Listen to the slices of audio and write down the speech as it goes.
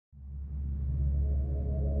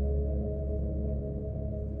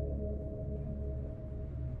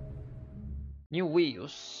New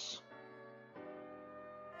wheels.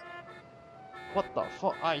 What the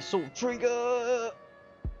fuck? I saw trigger!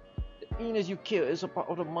 The Ines you kill is a part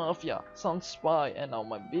of the Mafia. Some spy, and now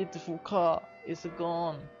my beautiful car is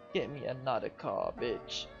gone. Get me another car,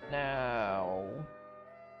 bitch. Now.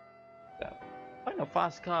 Find a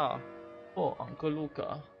fast car for Uncle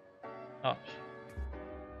Luca. Oh.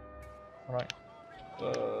 Alright.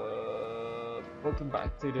 Welcome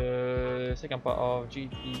back to the second part of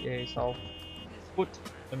GTA South. Put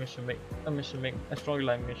a mission made, a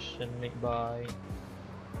storyline mission made by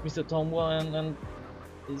Mr. Tom One, and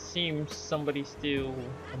it seems somebody steal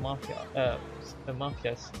a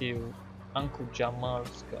mafia steal Uncle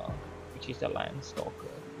Jamal's car, which is a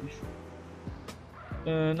Landstalker.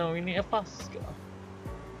 Now we need a fast car,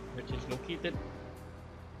 which is located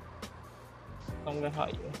somewhere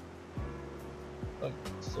higher.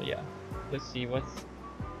 So yeah, let's see what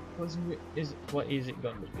is it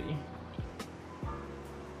going to be.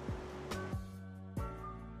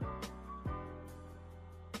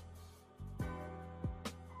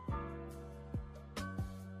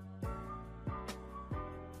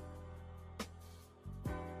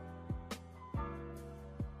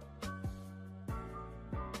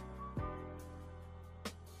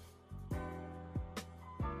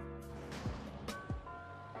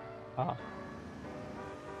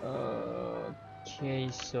 Okay,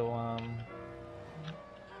 so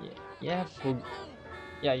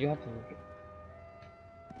yeah, you have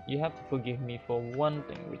to forgive me for one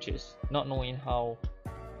thing, which is not knowing how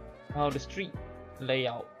the street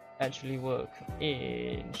layout actually work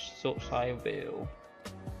in Sochiville.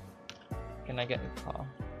 Can I get a car?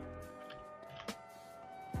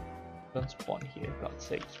 Don't spawn here, God's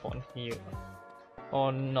sake, spawn here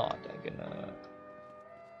or not. I'm gonna.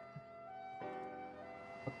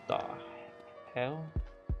 What the hell?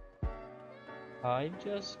 I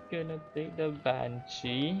just gonna take the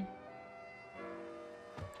Banshee.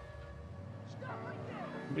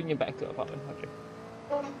 Bring it back to apartment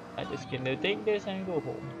 100. I just gonna take this and go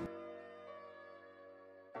home.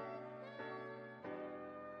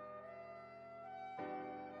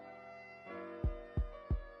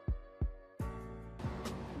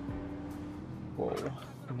 Whoa,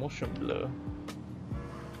 motion blur.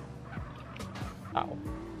 Ow.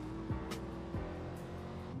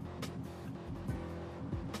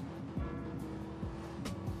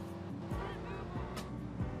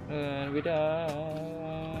 With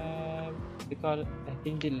we call it, I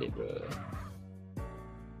think, deliver.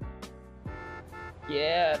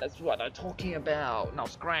 Yeah, that's what I'm talking about. Now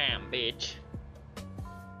scram, bitch.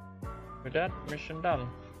 With that, mission done.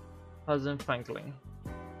 Cousin Franklin.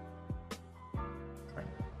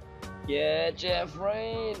 Yeah,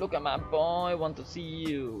 Jeffrey, look at my boy, want to see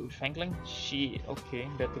you. Franklin? Shit, okay,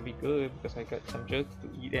 that will be good because I got some jokes to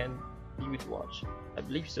eat and TV to watch. I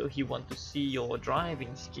believe so, he want to see your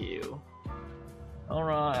driving skill.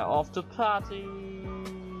 Alright, off to party.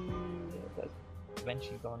 That's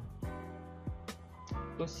eventually gone.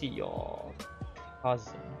 Go see your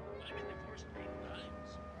cousin.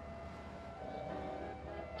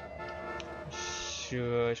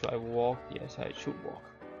 Sure, should I walk? Yes, I should walk.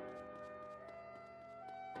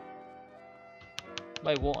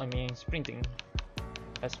 By walk I mean sprinting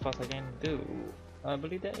as fast as I can do. I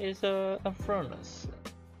believe that is a furnace.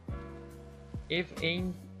 If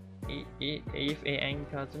a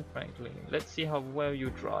cousin Franklin, let's see how well you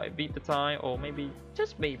drive. Beat the time, or maybe,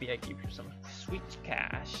 just maybe, I give you some sweet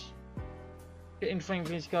cash. Get in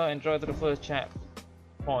Franklin's car and drive to the first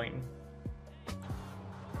checkpoint.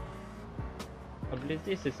 I believe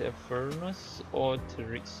this is a furnace or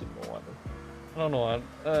Turismo. I don't know,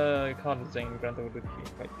 I can't say Grand Theft Auto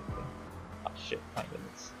quite different. Ah shit, 5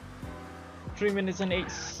 minutes. 3 minutes and 8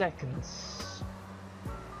 seconds.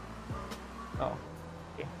 Oh,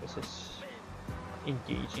 okay, this is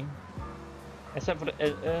engaging. Except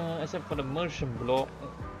for the motion blur.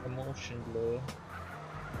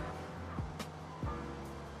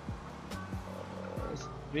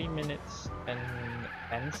 3 minutes and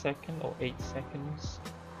 10 seconds or 8 seconds.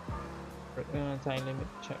 Time limit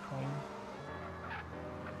checkpoint.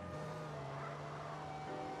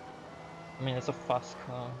 I mean, it's a fast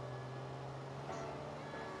car.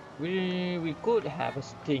 We could have a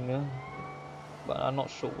Stinger, but I'm not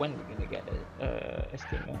sure when we're gonna get a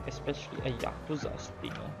Stinger, especially a Yakuza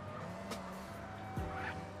Stinger.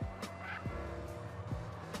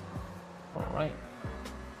 Alright,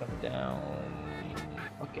 come down.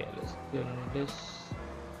 Okay, let's do this.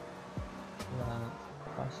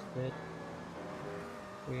 Past it.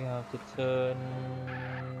 We have to turn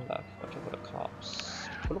left. Watch out for the cops.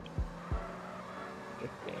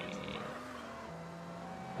 Okay.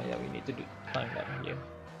 Oh yeah, we need need to climb that here.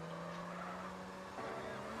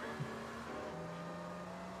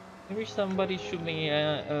 Maybe somebody should make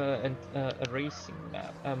a racing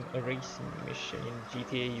map, a racing mission in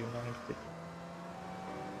GTA United.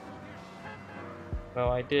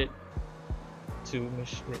 Well, I did 2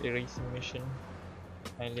 racing mission.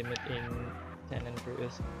 I limit in San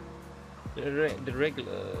Andreas. The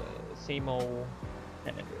regular same old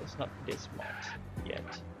San Andreas, not this mod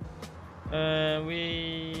yet.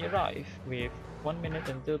 We arrive with 1 minute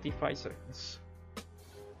and 35 seconds.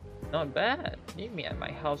 Not bad. Meet me at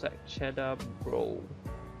my house at Cheddar Bro.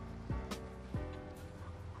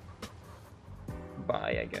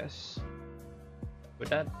 Bye, I guess. With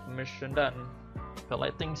that, mission done.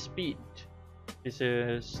 Collecting speed. This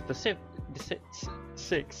is the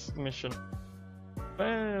sixth mission.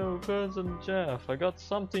 Well, cousin Jeff, I got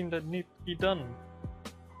something that needs to be done.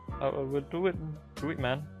 I will do it. Do it,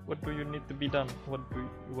 man. What do you need to be done?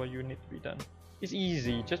 What you need to be done? It's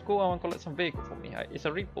easy. Just go out and collect some vehicle for me. It's a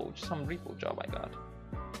repo, some repo job I got.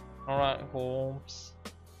 Alright, Holmes.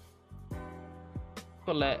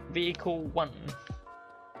 Collect vehicle 1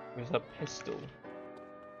 with a pistol.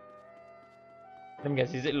 Let me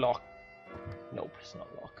guess, is it locked? Nope, it's not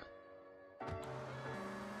locked.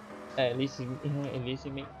 At least it makes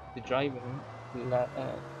the driving.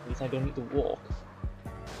 At least I don't need to walk.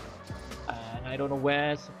 And I don't know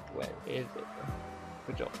where is it.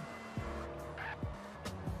 Good job.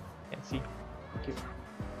 Can see. Thank you.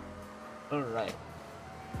 Alright.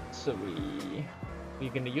 So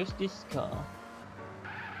we're gonna use this car.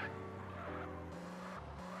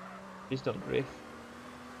 Please don't drift.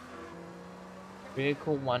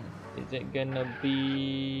 Vehicle 1. Is it gonna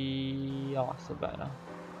be Savannah?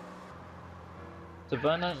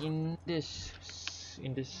 Savannah in this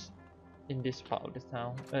part of the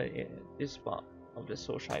town. Yeah, this part of the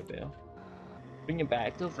social bell. Bring it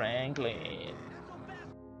back to Franklin.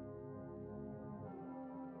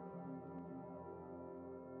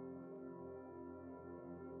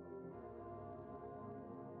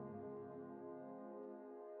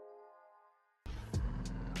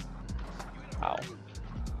 Ow.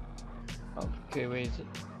 Okay, where is it?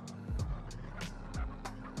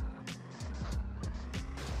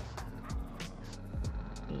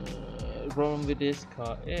 Problem with this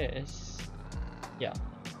car is, yeah.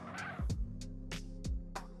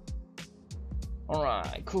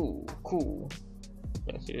 Alright, cool.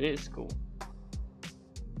 Yes, it is cool.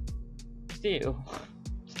 Still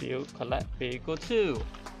collect vehicle 2.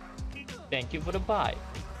 Thank you for the buy.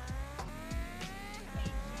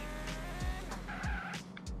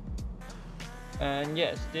 And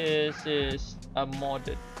yes, this is a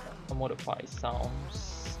modified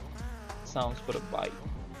sounds for the bike,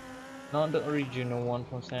 not the original one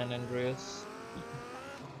from San Andreas.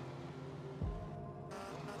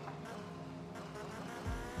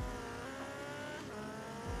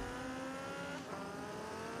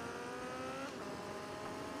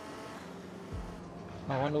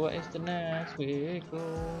 I wonder what is the next vehicle.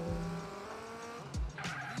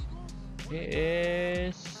 It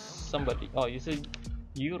is somebody. Oh, you said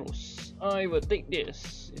Euros. I will take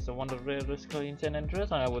this. It's one of the rarest cars in San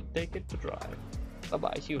Andreas, and I will take it to drive. Bye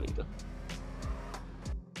bye. See you later.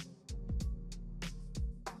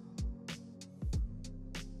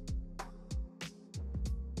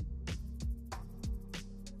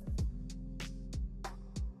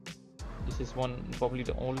 This is probably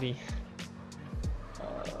the only.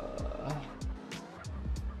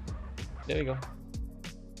 There we go.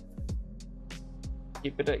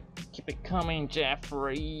 Keep it coming,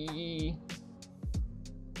 Jeffery.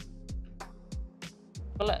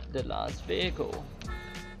 Collect the last vehicle.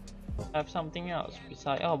 Have something else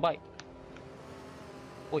besides. Oh, bike.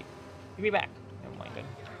 Wait, give me back. Never mind then.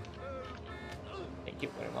 Thank you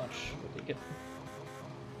very much. We'll take it.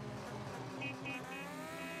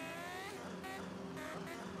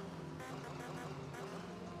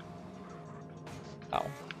 Ow.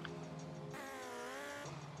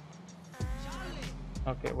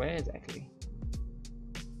 Okay, where exactly?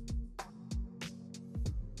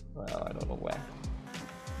 Well, I don't know where.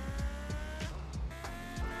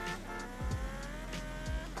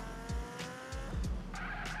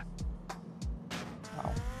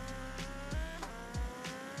 Wow.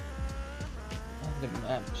 The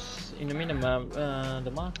maps. In the minimap,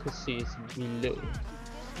 the markers is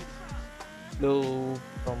below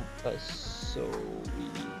from us, so we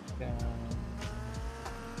can.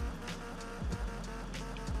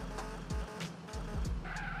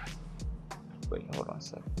 Wait, hold on a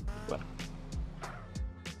sec. What?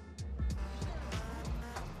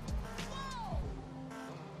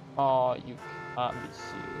 Oh, you can't be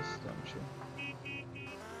serious, don't you?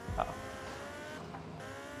 Ah.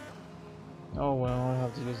 Oh well, I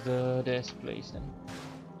have to use the desk place then.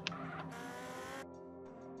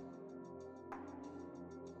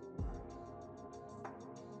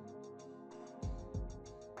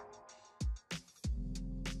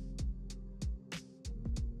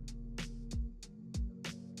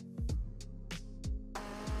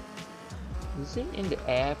 Is it in the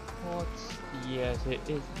airport? Yes, it is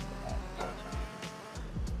in the airport.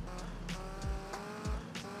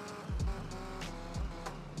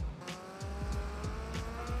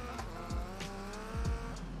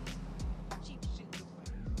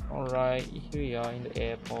 Alright, here we are in the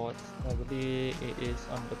airport. I believe it is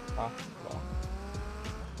on the parking lot.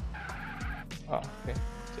 Oh, okay.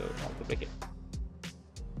 So I have to pick it.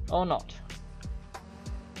 Or not.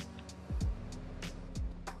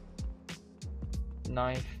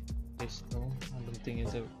 Knife, pistol. I don't think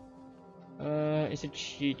it's a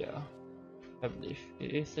cheetah. I believe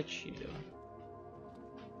it is a cheetah.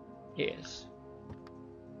 Yes.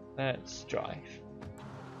 Let's drive.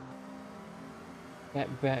 Get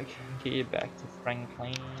back to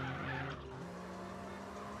Franklin.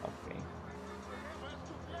 Okay.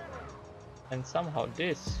 And somehow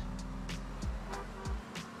this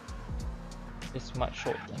is much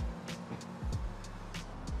shorter.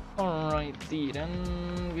 Alrighty, then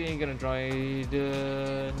we're gonna try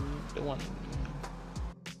the one.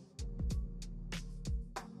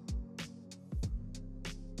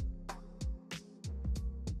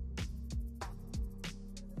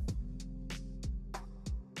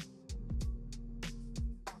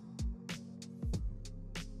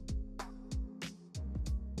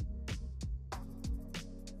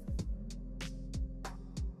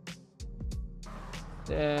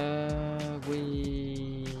 There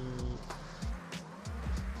we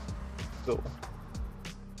go.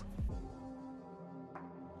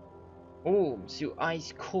 Oh, so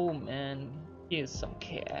ice cold, man. Here's some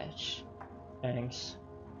cash. Thanks.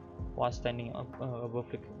 While standing up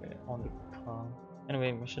above the on the car.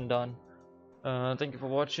 Anyway, mission done. Thank you for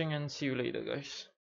watching and see you later, guys.